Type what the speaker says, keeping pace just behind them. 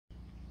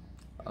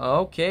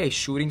Okay,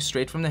 shooting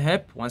straight from the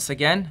hip. Once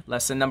again,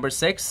 lesson number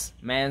 6,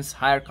 Man's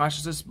Higher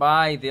Consciousness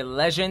by the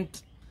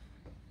legend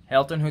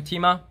Hilton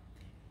Hutima.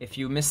 If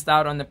you missed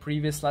out on the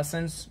previous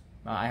lessons,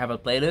 I have a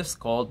playlist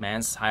called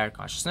Man's Higher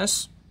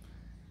Consciousness.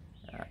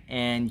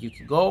 And you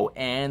can go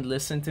and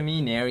listen to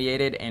me narrate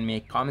it and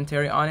make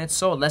commentary on it.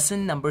 So,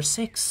 lesson number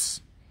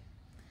 6.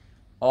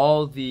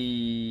 All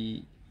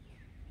the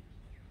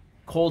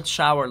cold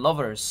shower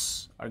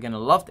lovers are gonna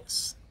love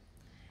this.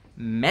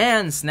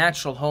 Man's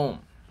natural home.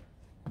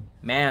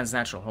 Man's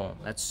natural home.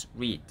 Let's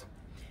read.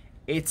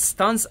 It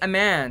stuns a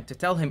man to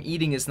tell him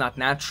eating is not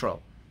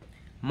natural.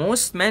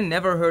 Most men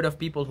never heard of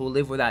people who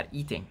live without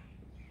eating.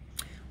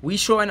 We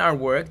show in our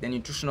work, The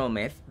Nutritional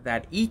Myth,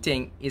 that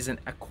eating is an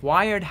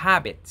acquired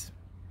habit.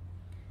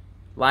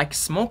 Like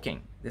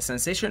smoking, the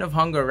sensation of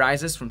hunger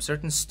arises from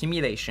certain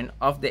stimulation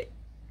of the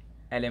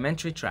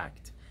alimentary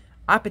tract.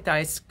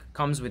 Appetite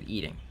comes with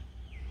eating.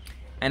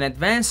 An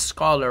advanced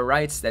scholar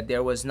writes that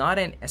there was not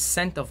an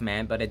ascent of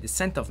man, but a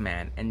descent of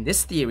man, and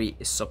this theory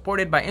is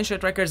supported by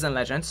ancient records and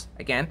legends,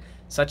 again,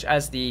 such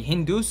as the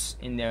Hindus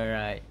in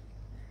their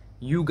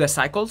Yuga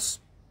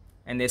cycles,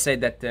 and they say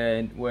that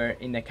we're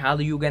in the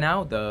Kali Yuga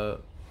now, the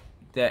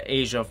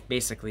age of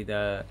basically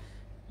the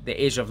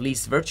age of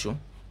least virtue.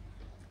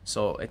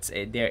 So its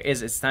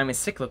time is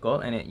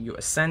cyclical, and you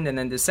ascend and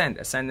then descend,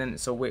 ascend, and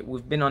so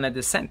we've been on a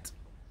descent.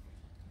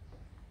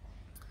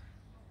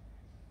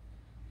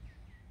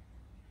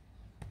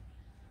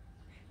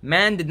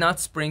 Man did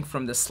not spring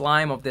from the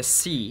slime of the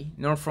sea,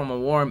 nor from a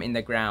worm in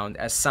the ground,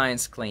 as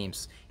science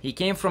claims. He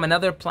came from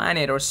another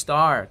planet or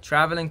star,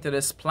 traveling to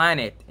this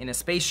planet in a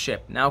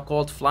spaceship, now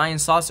called flying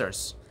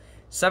saucers,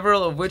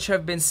 several of which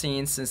have been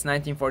seen since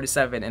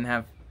 1947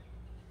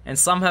 and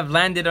some have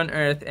landed on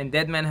Earth, and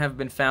dead men have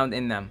been found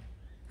in them.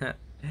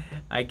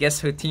 I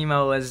guess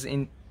Hutima was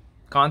in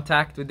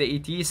contact with the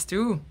ETs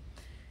too.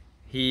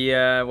 He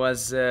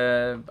was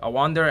a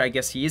wanderer. I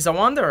guess he is a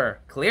wanderer,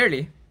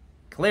 clearly.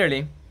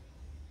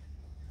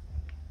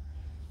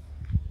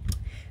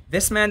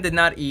 This man did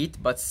not eat,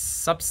 but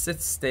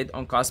subsisted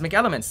on cosmic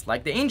elements,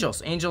 like the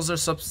angels. Angels are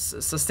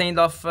sustained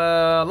off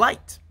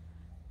light.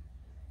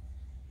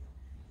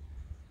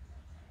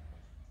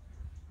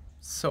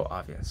 So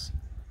obvious.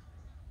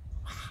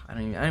 I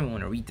don't even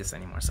want to read this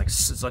anymore.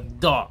 It's like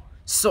duh.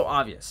 So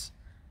obvious.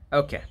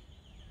 Okay.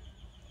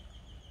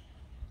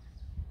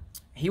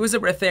 He was a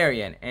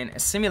Breatharian and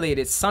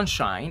assimilated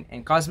sunshine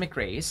and cosmic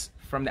rays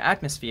from the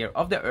atmosphere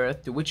of the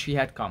earth to which he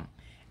had come,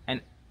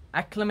 and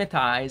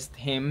acclimatized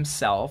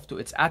himself to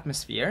its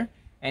atmosphere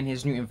and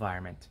his new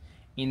environment.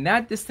 In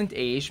that distant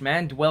age,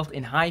 man dwelt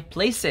in high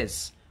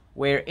places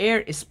where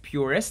air is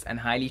purest and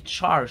highly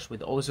charged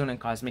with ozone and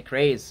cosmic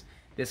rays.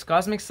 This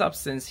cosmic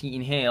substance he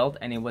inhaled,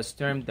 and it was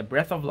termed the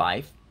breath of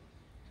life.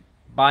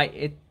 By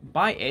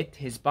it,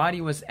 his body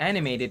was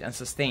animated and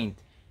sustained.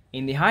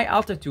 In the high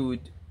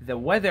altitude, the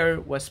weather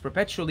was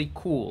perpetually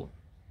cool.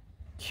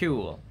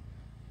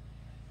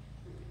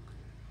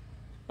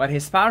 But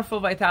his powerful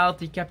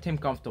vitality kept him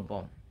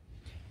comfortable.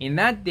 In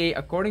that day,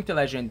 according to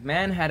legend,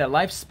 man had a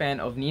lifespan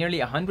of nearly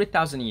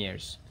 100,000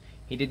 years.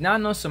 He did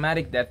not know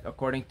somatic death,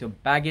 according to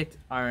Bagot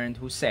Arndt,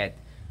 who said,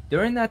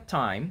 during that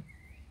time,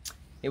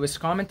 it was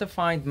common to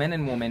find men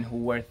and women who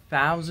were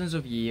thousands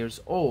of years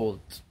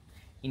old.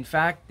 In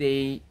fact,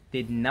 they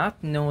did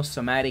not know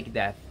somatic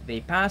death.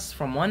 They passed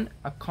from one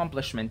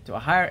accomplishment to a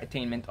higher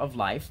attainment of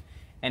life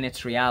and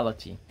its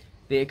reality.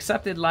 They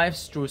accepted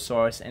life's true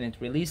source, and it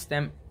released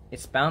them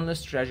its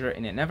boundless treasure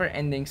in a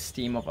never-ending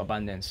stream of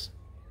abundance.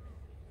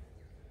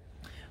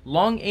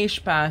 Long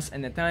age passed,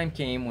 and the time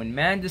came when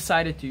man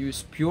decided to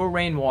use pure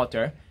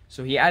rainwater,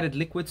 so he added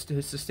liquids to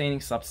his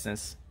sustaining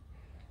substance.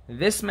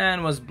 This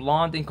man was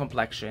blonde in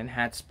complexion,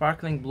 had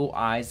sparkling blue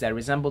eyes that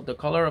resembled the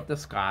color of the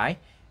sky,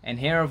 and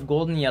hair of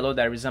golden yellow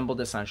that resembled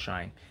the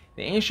sunshine.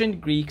 The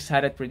ancient Greeks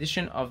had a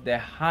tradition of the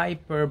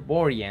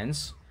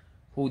Hyperboreans,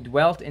 who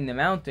dwelt in the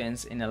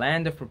mountains in a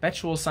land of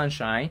perpetual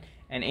sunshine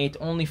and ate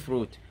only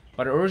fruit,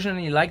 but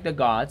originally, like the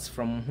gods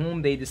from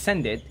whom they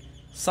descended,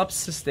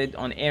 subsisted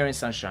on air and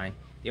sunshine.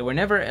 They were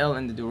never ill,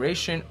 and the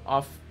duration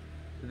of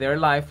their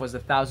life was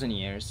 1,000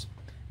 years.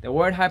 The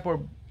word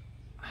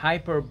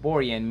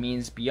Hyperborean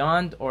means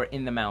beyond or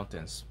in the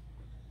mountains.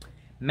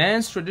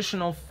 Man's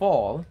traditional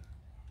fall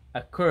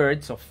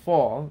occurred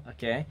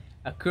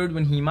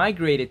when he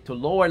migrated to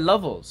lower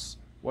levels,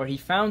 where he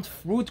found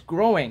fruit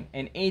growing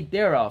and ate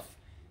thereof,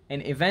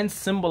 an event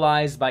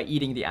symbolized by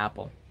eating the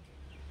apple.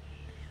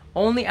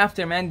 Only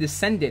after man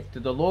descended to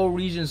the low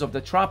regions of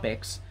the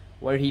tropics,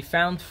 where he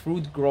found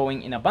fruit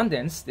growing in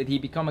abundance, did he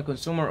become a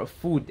consumer of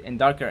food and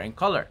darker in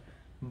color.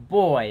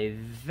 Boy,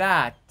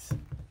 that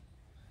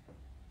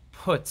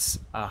puts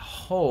a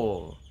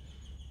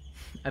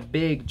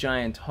big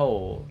giant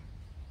hole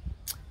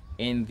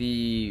in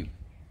the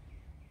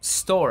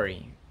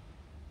story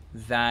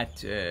that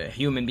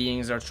human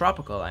beings are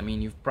tropical. I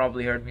mean, you've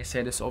probably heard me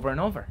say this over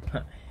and over.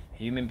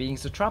 Human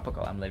beings are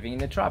tropical. I'm living in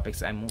the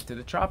tropics. I moved to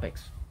the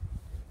tropics.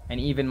 And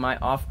even my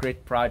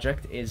off-grid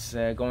project is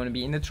going to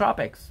be in the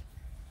tropics.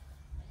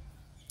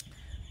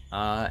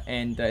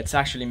 and it's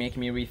actually making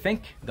me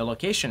rethink the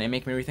location and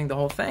make me rethink the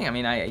whole thing. I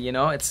mean,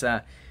 it's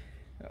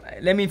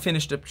let me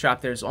finish the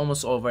chapter. It's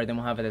almost over, then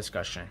we'll have a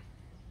discussion.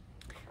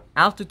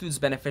 Altitude is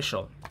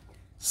beneficial.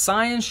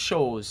 Science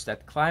shows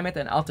that climate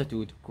and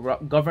altitude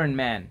govern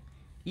man.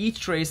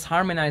 Each race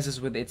harmonizes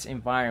with its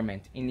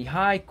environment. In the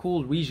high,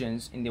 cool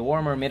regions, in the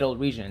warmer middle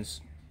regions,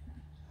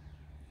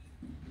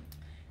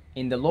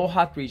 in the low,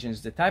 hot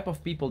regions, the type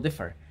of people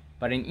differ,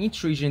 but in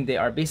each region they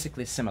are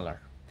basically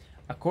similar.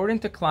 According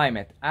to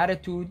climate,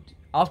 altitude,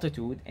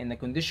 and the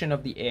condition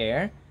of the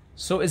air,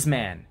 so is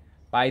man.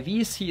 By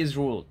these he is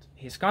ruled,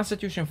 his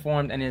constitution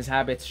formed, and his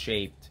habits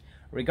shaped.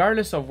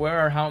 Regardless of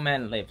where or how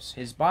man lives,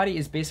 his body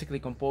is basically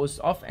composed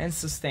of and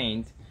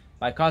sustained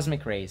by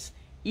cosmic rays,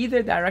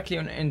 either directly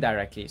or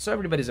indirectly. So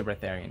everybody's a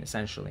breatharian,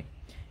 essentially.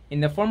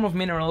 In the form of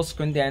minerals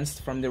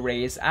condensed from the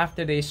rays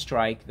after they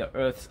strike the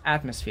Earth's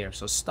atmosphere.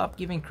 So stop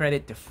giving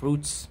credit to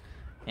fruits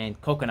and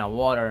coconut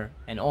water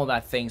and all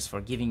that things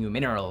for giving you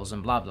minerals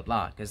and blah blah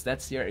blah, because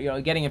that's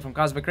you're getting it from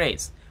cosmic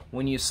rays.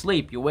 When you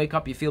sleep, you wake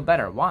up, you feel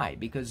better. Why?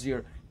 Because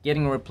you're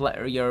getting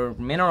your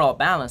mineral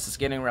balance is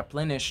getting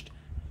replenished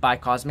by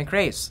cosmic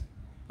rays.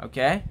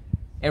 Okay,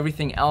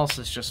 everything else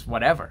is just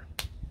whatever.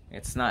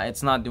 It's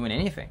not doing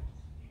anything.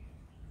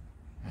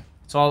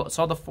 It's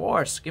all the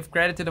force. Give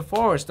credit to the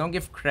force. Don't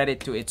give credit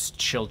to its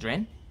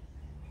children.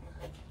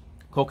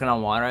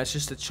 Coconut water is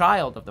just a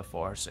child of the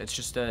force. It's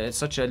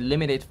such a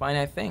limited,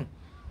 finite thing.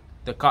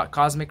 The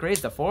cosmic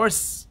rays, the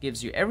force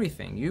gives you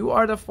everything. You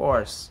are the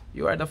force.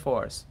 You are the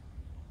force.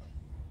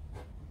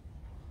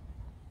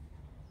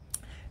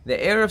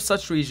 The air of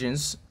such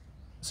regions,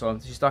 so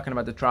she's talking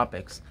about the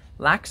tropics,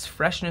 lacks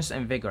freshness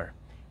and vigor.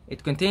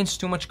 It contains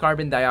too much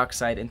carbon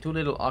dioxide and too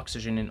little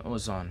oxygen and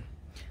ozone.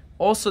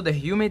 Also, the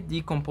humid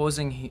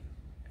decomposing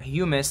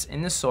humus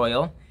in the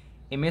soil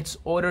emits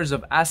odors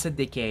of acid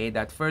decay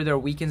that further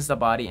weakens the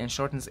body and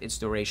shortens its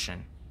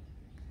duration.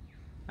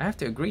 I have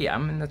to agree.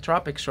 I'm in the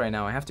tropics right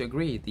now. I have to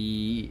agree.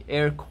 The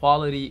air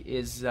quality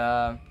is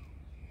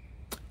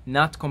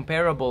not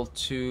comparable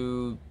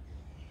to,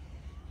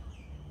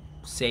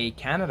 say,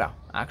 Canada,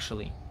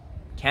 actually.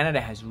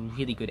 Canada has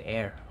really good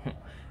air.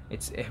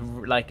 It's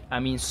like, I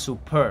mean,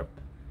 superb.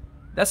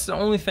 That's the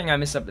only thing I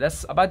miss.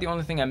 That's about the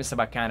only thing I miss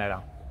about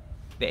Canada.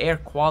 The air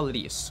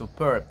quality is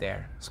superb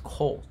there. It's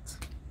cold,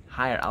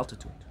 higher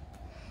altitude.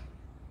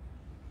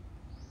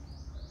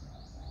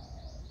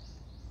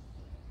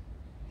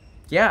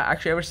 Yeah,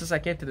 actually, ever since I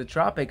came to the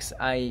tropics,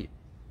 I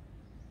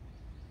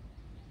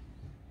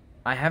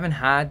haven't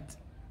had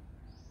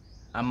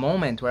a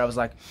moment where I was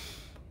like,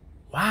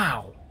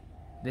 wow,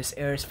 this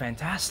air is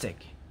fantastic.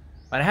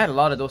 But I had a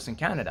lot of those in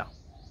Canada.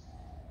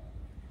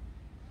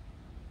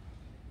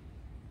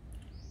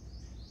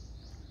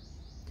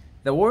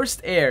 The worst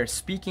air,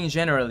 speaking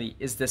generally,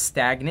 is the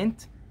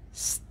stagnant,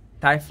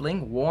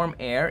 stifling, warm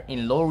air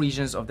in low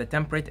regions of the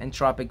temperate and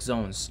tropic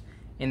zones.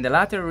 In the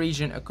latter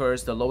region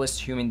occurs the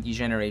lowest human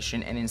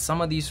degeneration, and in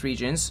some of these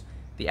regions,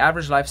 the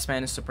average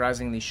lifespan is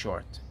surprisingly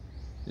short.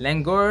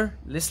 Languor,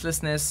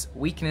 listlessness,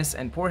 weakness,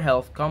 and poor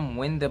health come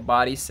when the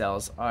body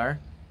cells are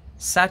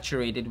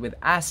saturated with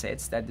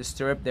acids that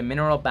disturb the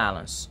mineral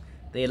balance.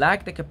 They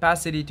lack the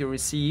capacity to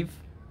receive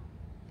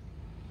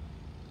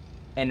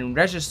and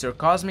register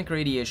cosmic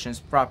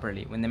radiations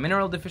properly. When the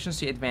mineral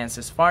deficiency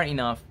advances far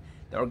enough,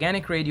 the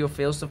organic radio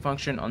fails to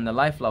function on the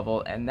life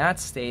level, and that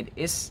state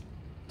is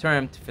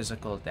termed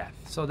physical death.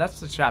 So that's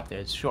the chapter.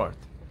 It's short,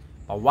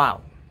 but wow,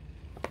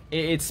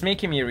 it's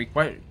making me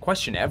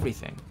question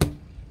everything.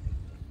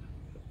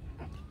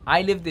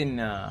 I lived in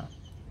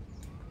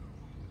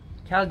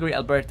Calgary,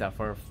 Alberta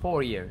for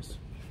 4 years.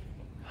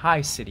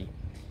 High city,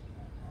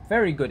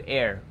 very good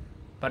air,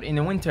 but in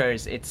the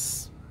winters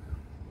it's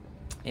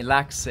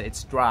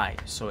dry,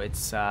 so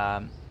it's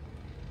not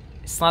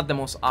the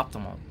most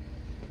optimal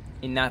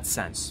in that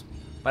sense.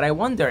 But I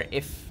wonder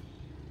if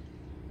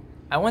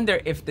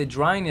the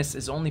dryness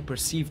is only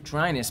perceived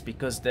dryness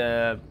because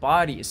the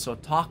body is so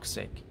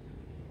toxic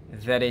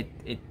that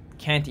it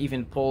can't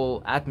even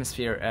pull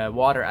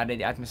water out of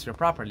the atmosphere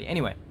properly.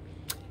 Anyway,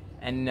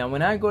 and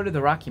when I go to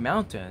the Rocky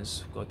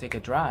Mountains, go take a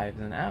drive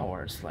in an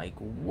hour, it's like,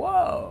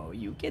 whoa,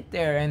 you get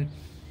there and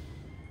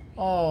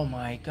oh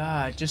my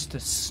god, just a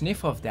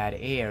sniff of that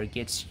air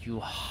gets you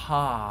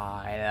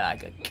high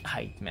like a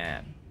kite,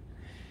 man.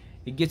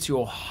 It gets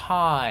you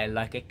high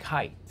like a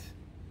kite.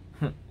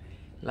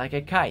 Like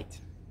a kite.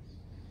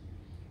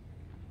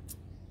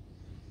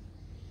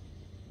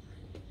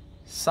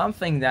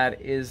 Something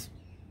that is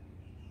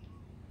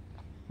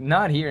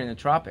not here in the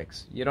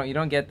tropics. You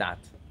don't get that.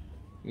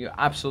 You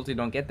absolutely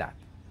don't get that.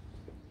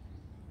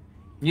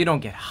 You don't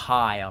get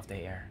high off the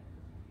air.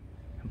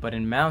 But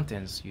in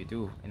mountains, you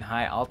do. In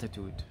high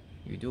altitude,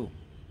 you do.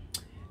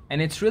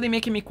 And it's really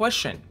making me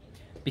question.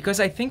 Because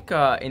I think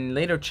in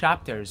later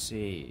chapters,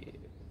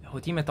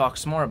 Hotima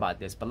talks more about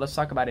this. But let's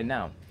talk about it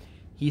now.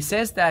 He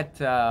says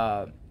that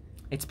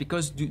it's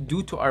because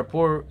due to our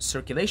poor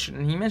circulation,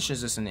 and he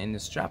mentions this in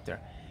this chapter,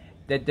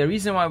 that the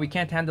reason why we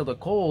can't handle the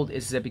cold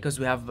is because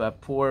we have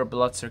poor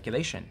blood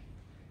circulation.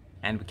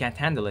 And we can't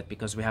handle it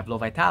because we have low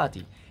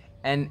vitality.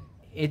 And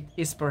it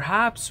is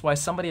perhaps why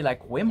somebody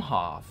like Wim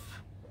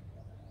Hof,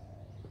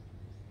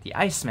 the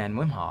Iceman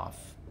Wim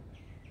Hof,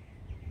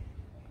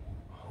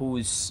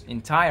 whose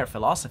entire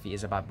philosophy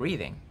is about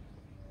breathing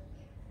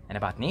and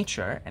about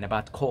nature and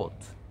about cold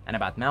and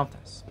about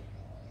mountains,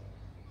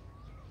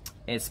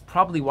 it's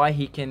probably why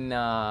he can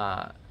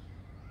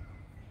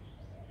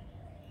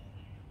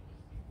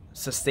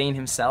sustain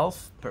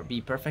himself,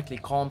 be perfectly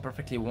calm,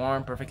 perfectly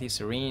warm, perfectly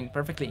serene,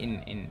 perfectly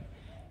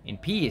in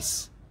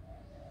peace.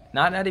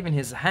 Not even,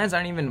 his hands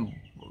aren't even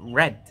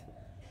red,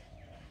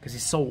 because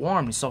he's so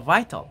warm, he's so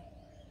vital.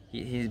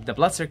 The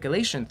blood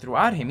circulation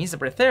throughout him, he's a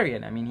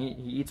breatharian. I mean, he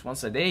eats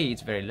once a day, he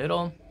eats very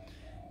little.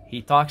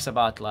 He talks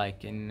about,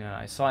 like,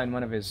 I saw in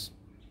one of his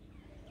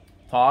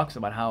talks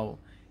about how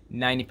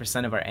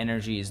 90% of our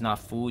energy is not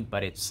food,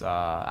 but it's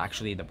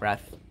actually the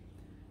breath.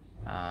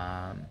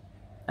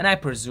 And I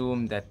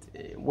presume that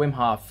Wim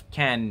Hof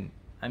can,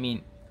 I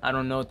mean, I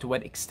don't know to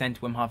what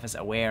extent Wim Hof is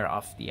aware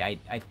of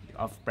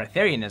of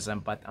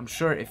breatharianism, but I'm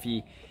sure if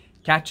he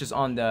catches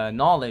on the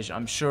knowledge,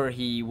 I'm sure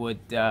he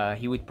would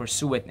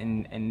pursue it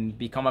and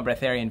become a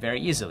breatharian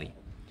very easily.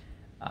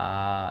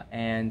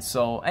 And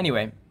so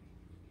anyway,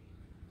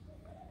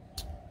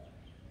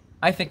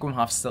 I think Wim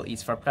Hof still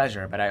eats for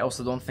pleasure, but I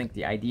also don't think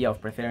the idea of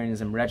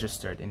breatharianism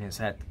registered in his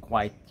head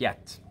quite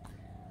yet.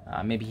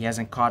 Maybe he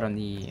hasn't caught on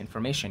the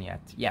information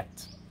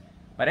yet.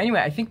 But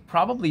anyway, I think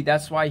probably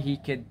that's why he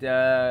could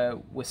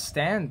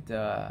withstand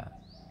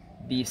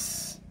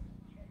these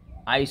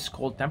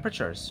ice-cold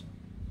temperatures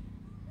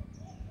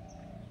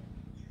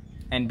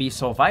and be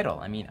so vital.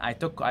 I mean,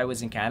 I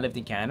was in Canada, lived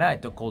in Canada. I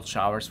took cold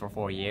showers for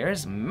 4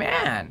 years.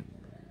 Man,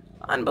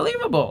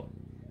 unbelievable.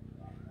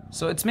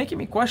 So it's making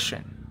me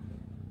question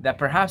that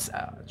perhaps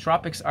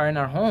tropics are in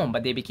our home,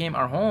 but they became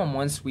our home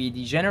once we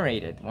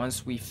degenerated,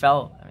 once we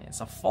fell. I mean, it's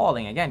a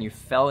falling again. You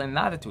fell in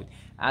latitude,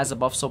 as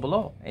above, so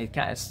below.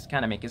 It's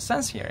kind of making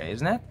sense here,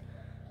 isn't it?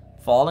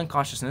 Fall in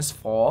consciousness,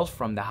 fall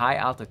from the high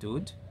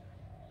altitude.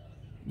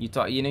 You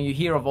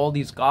hear of all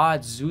these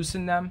gods, Zeus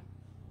in them.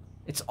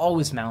 It's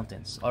always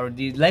mountains, or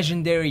the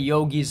legendary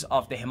yogis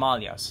of the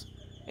Himalayas.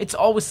 It's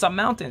always some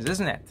mountains,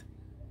 isn't it?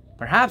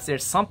 Perhaps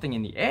there's something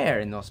in the air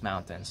in those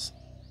mountains.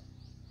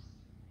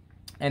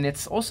 And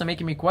it's also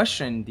making me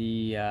question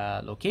the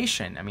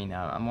location. I mean,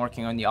 I'm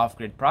working on the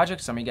off-grid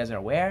project. Some of you guys are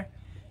aware.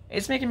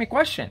 It's making me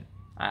question.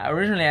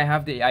 Originally, I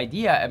have the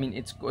idea. I mean,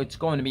 it's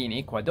going to be in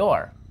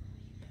Ecuador.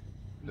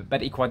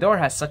 But Ecuador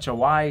has such a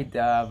wide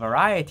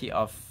variety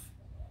of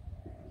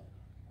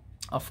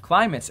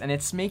climates. And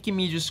it's making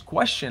me just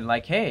question,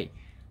 like, hey,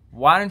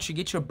 why don't you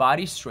get your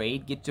body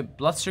straight, get your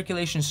blood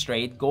circulation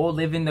straight, go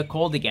live in the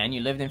cold again.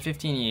 You lived in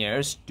 15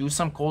 years. Do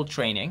some cold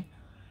training.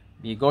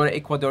 You go to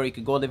Ecuador, you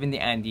could go live in the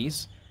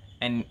Andes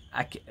and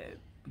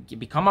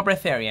become a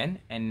breatharian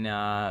and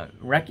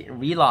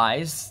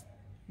realize,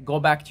 go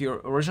back to your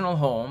original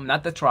home,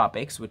 not the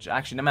tropics, which are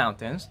actually the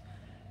mountains,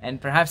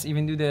 and perhaps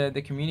even do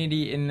the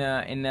community in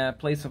a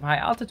place of high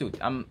altitude.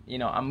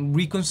 I'm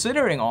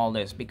reconsidering all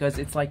this because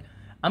it's like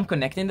I'm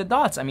connecting the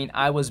dots. I mean,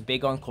 I was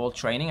big on cold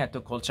training. I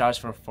took cold showers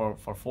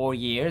for 4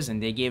 years,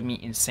 and they gave me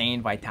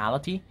insane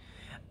vitality.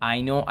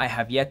 I know I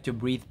have yet to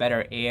breathe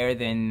better air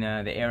than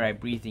the air I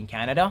breathed in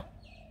Canada,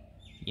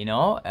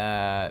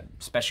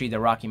 especially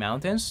the Rocky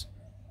Mountains.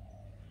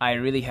 I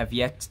really have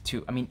yet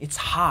to, I mean, it's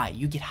high.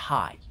 You get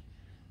high.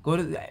 Go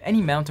to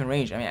any mountain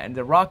range. I mean,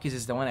 the Rockies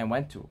is the one I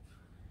went to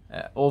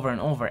over and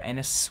over. And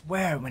I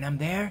swear, when I'm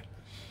there,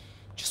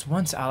 just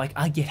once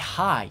I get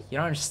high. You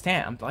don't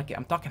understand.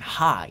 I'm talking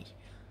high.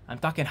 I'm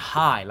talking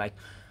high, like,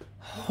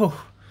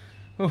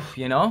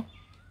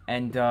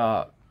 and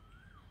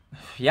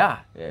yeah,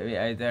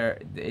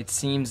 it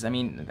seems, I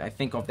mean, I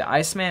think of the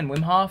Iceman,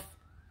 Wim Hof.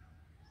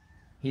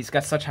 He's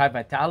got such high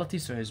vitality,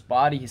 so his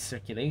body, his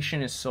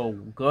circulation is so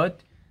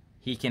good.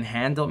 He can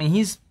handle, I mean,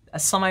 he's a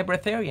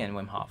semi-breatharian,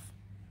 Wim Hof.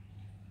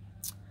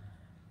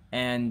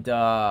 And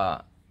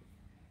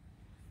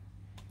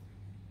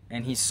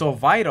he's so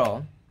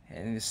vital,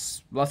 and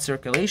his blood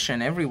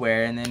circulation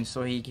everywhere, and then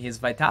so his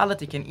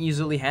vitality can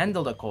easily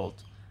handle the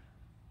cold.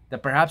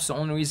 That perhaps the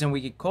only reason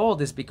we get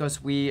cold is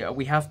because we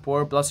have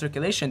poor blood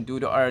circulation due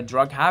to our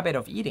drug habit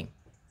of eating.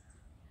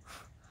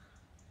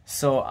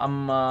 So I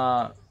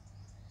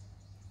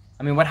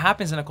mean, what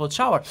happens in a cold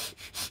shower?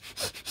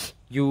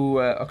 You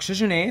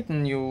oxygenate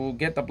and you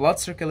get the blood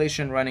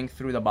circulation running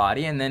through the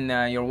body, and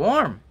then you're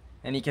warm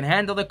and you can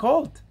handle the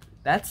cold.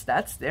 That's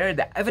there.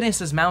 The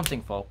evidence is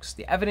mounting, folks.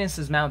 The evidence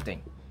is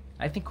mounting.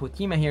 I think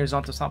Hotima here is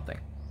onto something,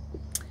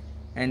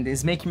 and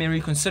is making me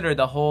reconsider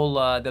the whole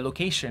the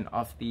location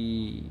of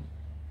the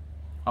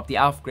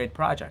off-grid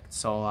project.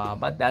 So,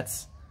 but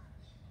that's,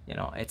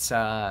 it's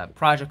a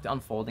project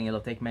unfolding. It'll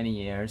take many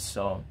years.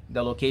 So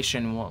the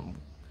location won't.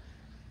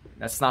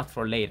 That's not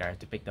for later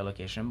to pick the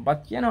location.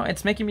 But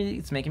it's making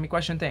me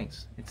question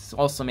things. It's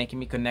also making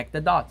me connect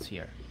the dots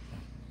here.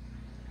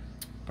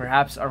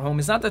 Perhaps our home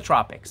is not the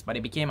tropics, but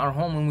it became our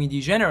home when we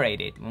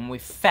degenerated, when we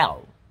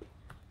fell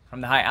from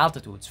the high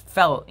altitudes,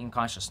 fell in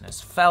consciousness,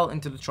 fell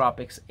into the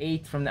tropics,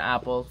 ate from the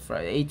apple,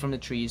 ate from the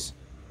trees,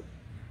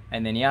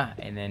 and then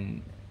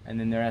and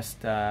then the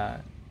rest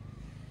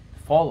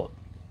followed.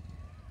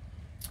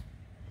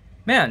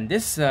 Man,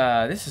 this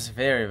is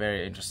very,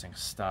 very interesting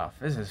stuff.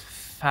 This is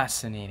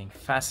fascinating,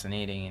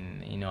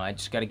 and you know, I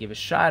just gotta give a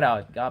shout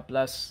out. God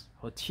bless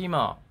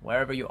Hotima,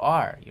 wherever you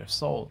are, your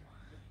soul.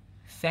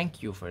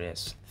 Thank you for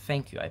this.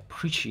 Thank you. I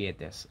appreciate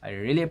this. I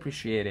really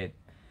appreciate it.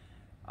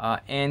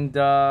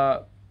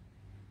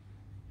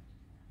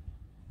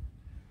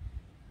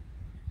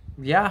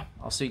 Yeah,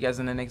 I'll see you guys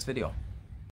in the next video.